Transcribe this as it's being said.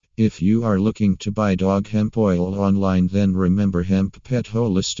If you are looking to buy dog hemp oil online, then remember Hemp Pet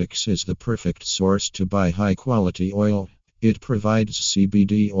Holistics is the perfect source to buy high quality oil. It provides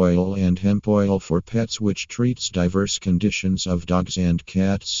CBD oil and hemp oil for pets, which treats diverse conditions of dogs and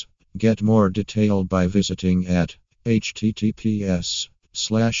cats. Get more detail by visiting at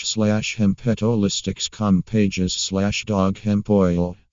https://hempetholistics.com pages/dog hemp oil.